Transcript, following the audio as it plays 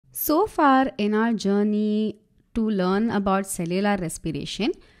So far in our journey to learn about cellular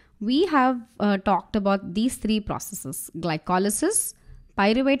respiration, we have talked about these three processes: glycolysis,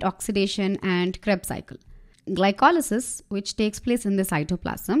 pyruvate oxidation, and Krebs cycle. Glycolysis, which takes place in the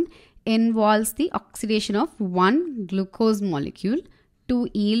cytoplasm, involves the oxidation of one glucose molecule to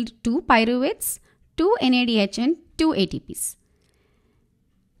yield two pyruvates, two NADH, and two ATPs.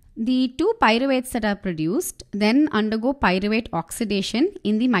 The two pyruvates that are produced then undergo pyruvate oxidation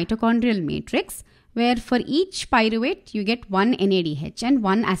in the mitochondrial matrix, where for each pyruvate you get one NADH and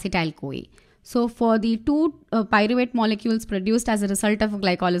one acetyl-CoA. So for the two pyruvate molecules produced as a result of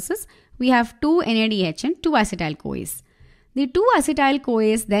glycolysis, we have two NADH and two acetyl-CoAs. The two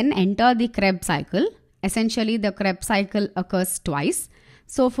acetyl-CoAs then enter the Krebs cycle. Essentially, the Krebs cycle occurs twice.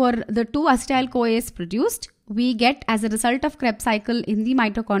 So for the two acetyl-CoAs produced, we get, as a result of Krebs cycle in the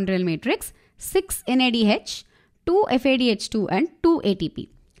mitochondrial matrix, 6 NADH, 2 FADH2 and 2 ATP.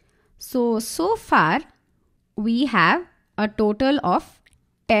 So far we have a total of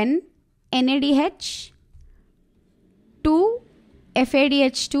 10 NADH, 2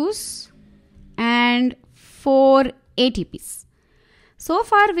 FADH2s and 4 ATPs. So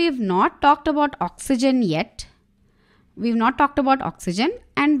far we have not talked about oxygen yet. We've not talked about oxygen,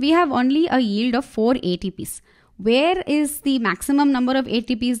 and we have only a yield of 4 ATPs. Where is the maximum number of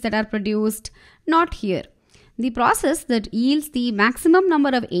ATPs that are produced? Not here. The process that yields the maximum number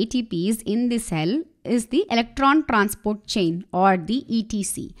of ATPs in the cell is the electron transport chain, or the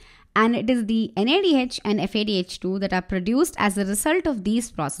ETC. And it is the NADH and FADH2 that are produced as a result of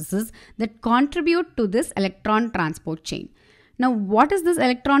these processes that contribute to this electron transport chain. Now, what is this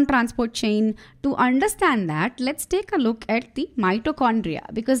electron transport chain? To understand that, let's take a look at the mitochondria,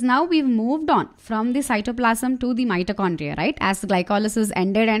 because now we've moved on from the cytoplasm to the mitochondria, right? As glycolysis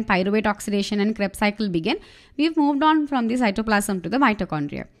ended and pyruvate oxidation and Krebs cycle began, we've moved on from the cytoplasm to the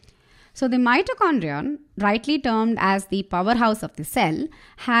mitochondria. So the mitochondrion, rightly termed as the powerhouse of the cell,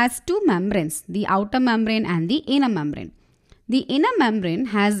 has two membranes, the outer membrane and the inner membrane. The inner membrane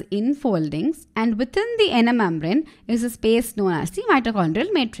has infoldings, and within the inner membrane is a space known as the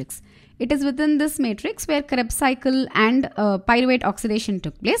mitochondrial matrix. It is within this matrix where Krebs cycle and pyruvate oxidation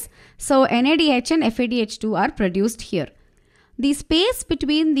took place. So NADH and FADH2 are produced here. The space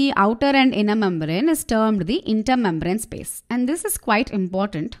between the outer and inner membrane is termed the intermembrane space, and this is quite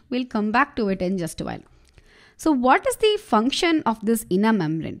important. We'll come back to it in just a while. So what is the function of this inner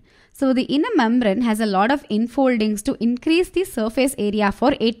membrane? So the inner membrane has a lot of infoldings to increase the surface area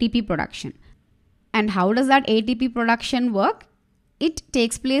for ATP production. And how does that ATP production work? It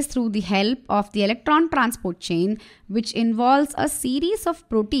takes place through the help of the electron transport chain, which involves a series of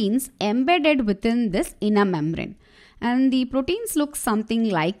proteins embedded within this inner membrane. And the proteins look something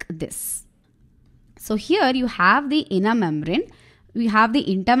like this. So here you have the inner membrane. We have the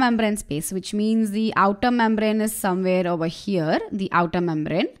intermembrane space, which means the outer membrane is somewhere over here, the outer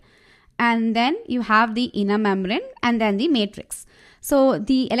membrane. And then you have the inner membrane and then the matrix. So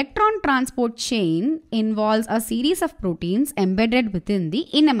the electron transport chain involves a series of proteins embedded within the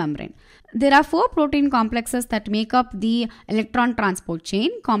inner membrane. There are 4 protein complexes that make up the electron transport chain.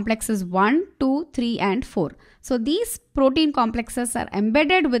 Complexes 1, 2, 3 and 4. So these protein complexes are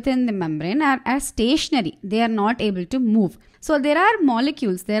embedded within the membrane, are stationary. They are not able to move. So there are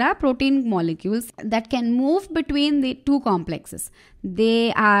molecules, there are protein molecules that can move between the two complexes.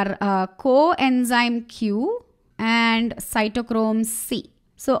 They are coenzyme Q and cytochrome C.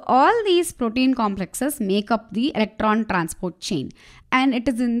 So all these protein complexes make up the electron transport chain. And it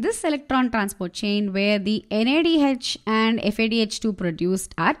is in this electron transport chain where the NADH and FADH2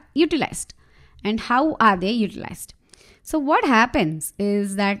 produced are utilized. And how are they utilized? So what happens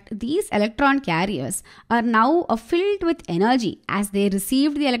is that these electron carriers are now filled with energy. As they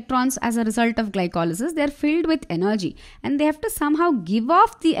received the electrons as a result of glycolysis, they are filled with energy, and they have to somehow give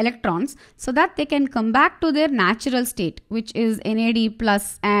off the electrons so that they can come back to their natural state, which is NAD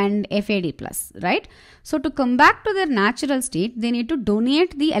plus and FAD plus, right? So to come back to their natural state, they need to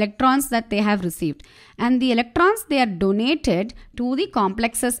donate the electrons that they have received, and the electrons, they are donated to the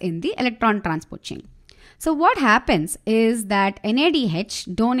complexes in the electron transport chain. So what happens is that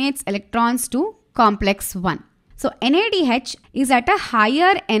NADH donates electrons to complex 1. So NADH is at a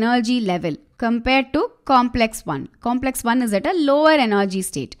higher energy level compared to complex 1. Complex 1 is at a lower energy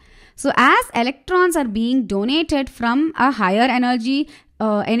state. So as electrons are being donated from a higher energy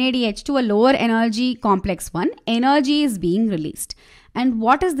NADH to a lower energy complex 1, energy is being released. And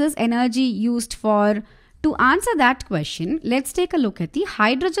what is this energy used for? To answer that question, let's take a look at the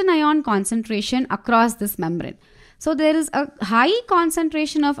hydrogen ion concentration across this membrane. So there is a high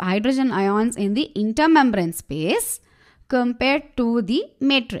concentration of hydrogen ions in the intermembrane space compared to the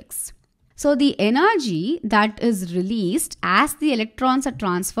matrix. So the energy that is released as the electrons are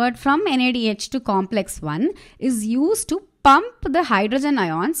transferred from NADH to complex 1 is used to pump the hydrogen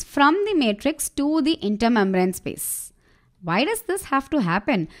ions from the matrix to the intermembrane space. Why does this have to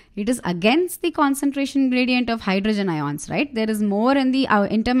happen? It is against the concentration gradient of hydrogen ions, right? There is more in the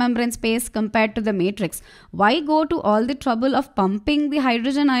intermembrane space compared to the matrix. Why go to all the trouble of pumping the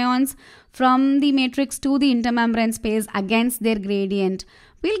hydrogen ions from the matrix to the intermembrane space against their gradient?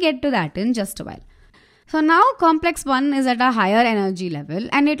 We'll get to that in just a while. So now complex 1 is at a higher energy level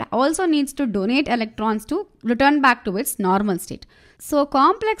and it also needs to donate electrons to return back to its normal state. So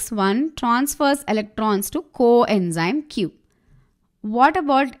complex 1 transfers electrons to coenzyme Q. What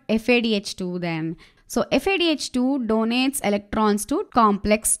about FADH2 then? So FADH2 donates electrons to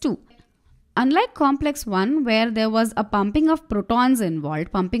complex 2. Unlike complex 1 where there was a pumping of protons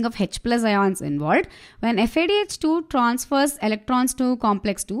involved, pumping of H plus ions involved, when FADH2 transfers electrons to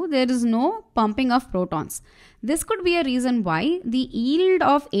complex 2, there is no pumping of protons. This could be a reason why the yield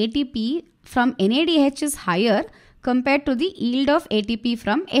of ATP from NADH is higher compared to the yield of ATP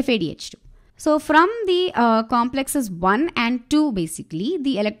from FADH2. So from the complexes 1 and 2 basically,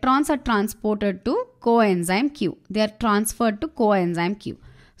 the electrons are transported to coenzyme Q. They are transferred to coenzyme Q.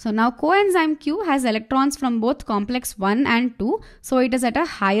 So now coenzyme Q has electrons from both complex 1 and 2. So it is at a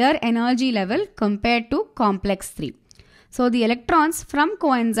higher energy level compared to complex 3. So the electrons from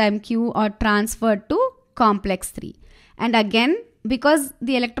coenzyme Q are transferred to complex 3. And again, because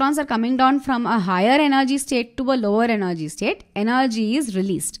the electrons are coming down from a higher energy state to a lower energy state, energy is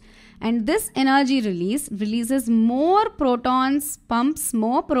released. And this energy releases more protons, pumps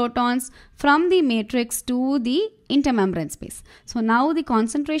more protons from the matrix to the intermembrane space. So now the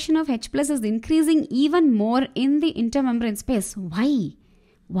concentration of H plus is increasing even more in the intermembrane space. Why?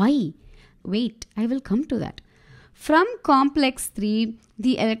 Wait, I will come to that. From complex 3,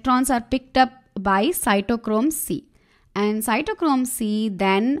 the electrons are picked up by cytochrome C. And cytochrome C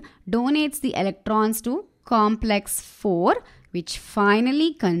then donates the electrons to complex 4, which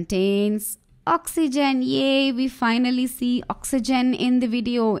finally contains oxygen. Yay, we finally see oxygen in the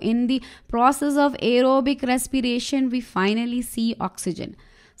video. In the process of aerobic respiration, we finally see oxygen.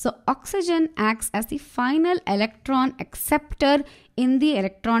 So oxygen acts as the final electron acceptor in the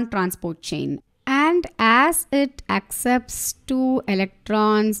electron transport chain. And as it accepts 2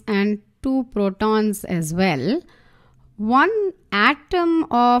 electrons and 2 protons as well, one atom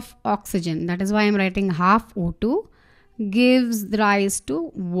of oxygen, that is why I am writing half O2, gives rise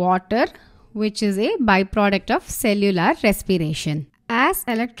to water, which is a byproduct of cellular respiration. As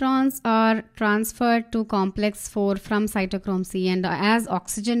electrons are transferred to complex 4 from cytochrome C and as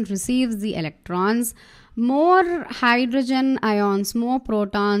oxygen receives the electrons, more hydrogen ions, more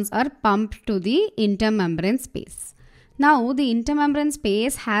protons are pumped to the intermembrane space. Now the intermembrane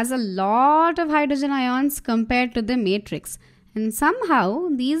space has a lot of hydrogen ions compared to the matrix. And somehow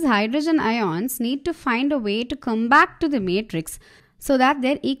these hydrogen ions need to find a way to come back to the matrix so that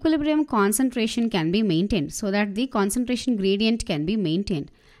their equilibrium concentration can be maintained, so that the concentration gradient can be maintained.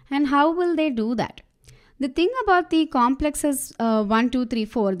 And how will they do that? The thing about the complexes 1, 2, 3,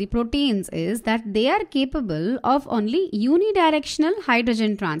 4, the proteins, is that they are capable of only unidirectional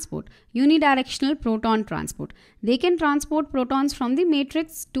hydrogen transport, unidirectional proton transport. They can transport protons from the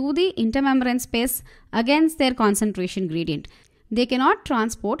matrix to the intermembrane space against their concentration gradient. They cannot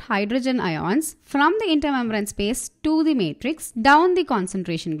transport hydrogen ions from the intermembrane space to the matrix down the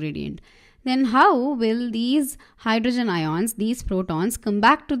concentration gradient. Then how will these hydrogen ions, these protons, come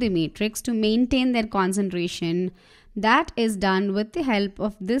back to the matrix to maintain their concentration? That is done with the help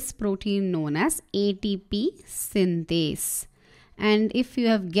of this protein known as ATP synthase. And if you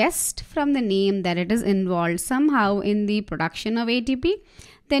have guessed from the name that it is involved somehow in the production of ATP,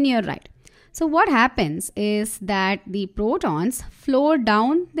 then you're right. So what happens is that the protons flow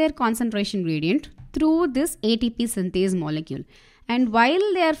down their concentration gradient through this ATP synthase molecule. And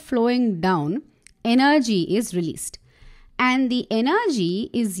while they are flowing down, energy is released. And the energy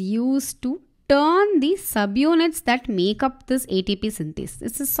is used to turn the subunits that make up this ATP synthase.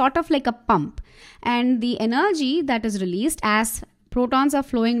 This is sort of like a pump. And the energy that is released as protons are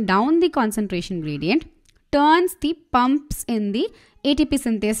flowing down the concentration gradient turns the pumps in the ATP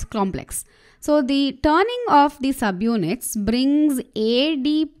synthase complex. So the turning of the subunits brings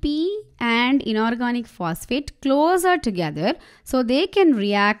ADP and inorganic phosphate closer together so they can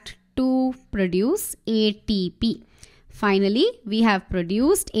react to produce ATP. Finally, we have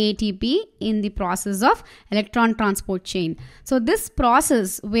produced ATP in the process of electron transport chain. So this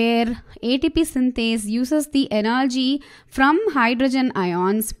process where ATP synthase uses the energy from hydrogen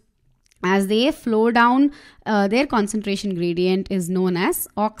ions As they flow down, their concentration gradient is known as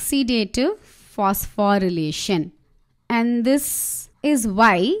oxidative phosphorylation. And this is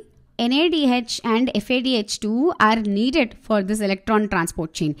why NADH and FADH2 are needed for this electron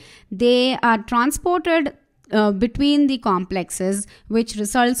transport chain. They are transported between the complexes, which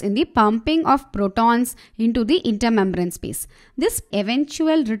results in the pumping of protons into the intermembrane space. This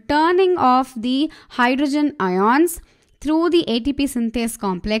eventual returning of the hydrogen ions through the ATP synthase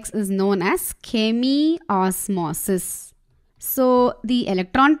complex is known as chemiosmosis. So the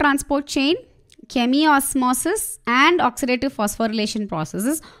electron transport chain, chemiosmosis and oxidative phosphorylation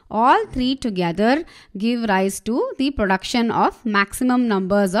processes, all three together give rise to the production of maximum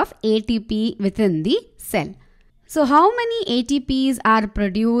numbers of ATP within the cell. So how many ATPs are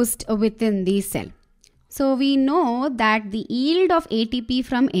produced within the cell? So we know that the yield of ATP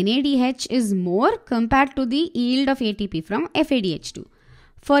from NADH is more compared to the yield of ATP from FADH2.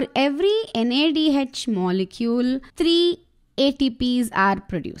 For every NADH molecule, 3 ATPs are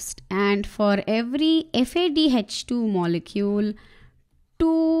produced, and for every FADH2 molecule,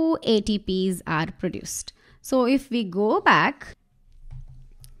 2 ATPs are produced. So if we go back,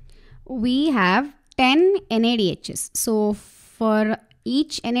 we have 10 NADHs. So for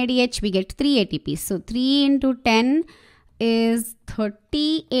each NADH we get 3 ATPs. So 3 into 10 is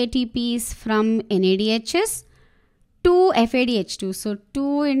 30 ATPs from NADHs, 2 FADH2. So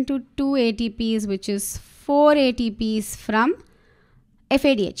 2 into 2 ATPs, which is 4 ATPs from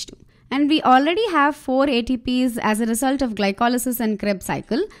FADH2. And we already have 4 ATPs as a result of glycolysis and Krebs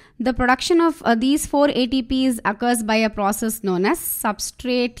cycle. The production of these 4 ATPs occurs by a process known as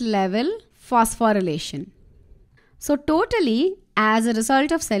substrate level phosphorylation. So totally, as a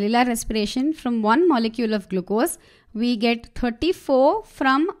result of cellular respiration, from one molecule of glucose, we get 34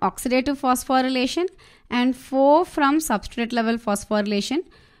 from oxidative phosphorylation and 4 from substrate level phosphorylation,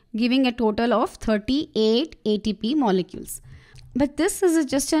 giving a total of 38 ATP molecules. But this is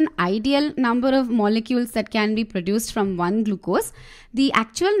just an ideal number of molecules that can be produced from one glucose. The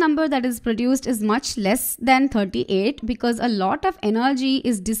actual number that is produced is much less than 38 because a lot of energy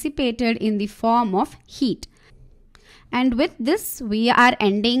is dissipated in the form of heat. And with this, we are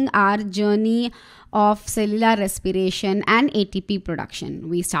ending our journey of cellular respiration and ATP production.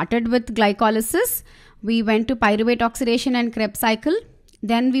 We started with glycolysis, we went to pyruvate oxidation and Krebs cycle,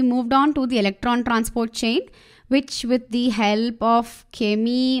 then we moved on to the electron transport chain, which with the help of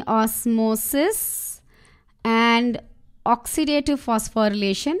chemiosmosis and oxidative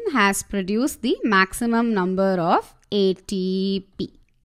phosphorylation has produced the maximum number of ATP.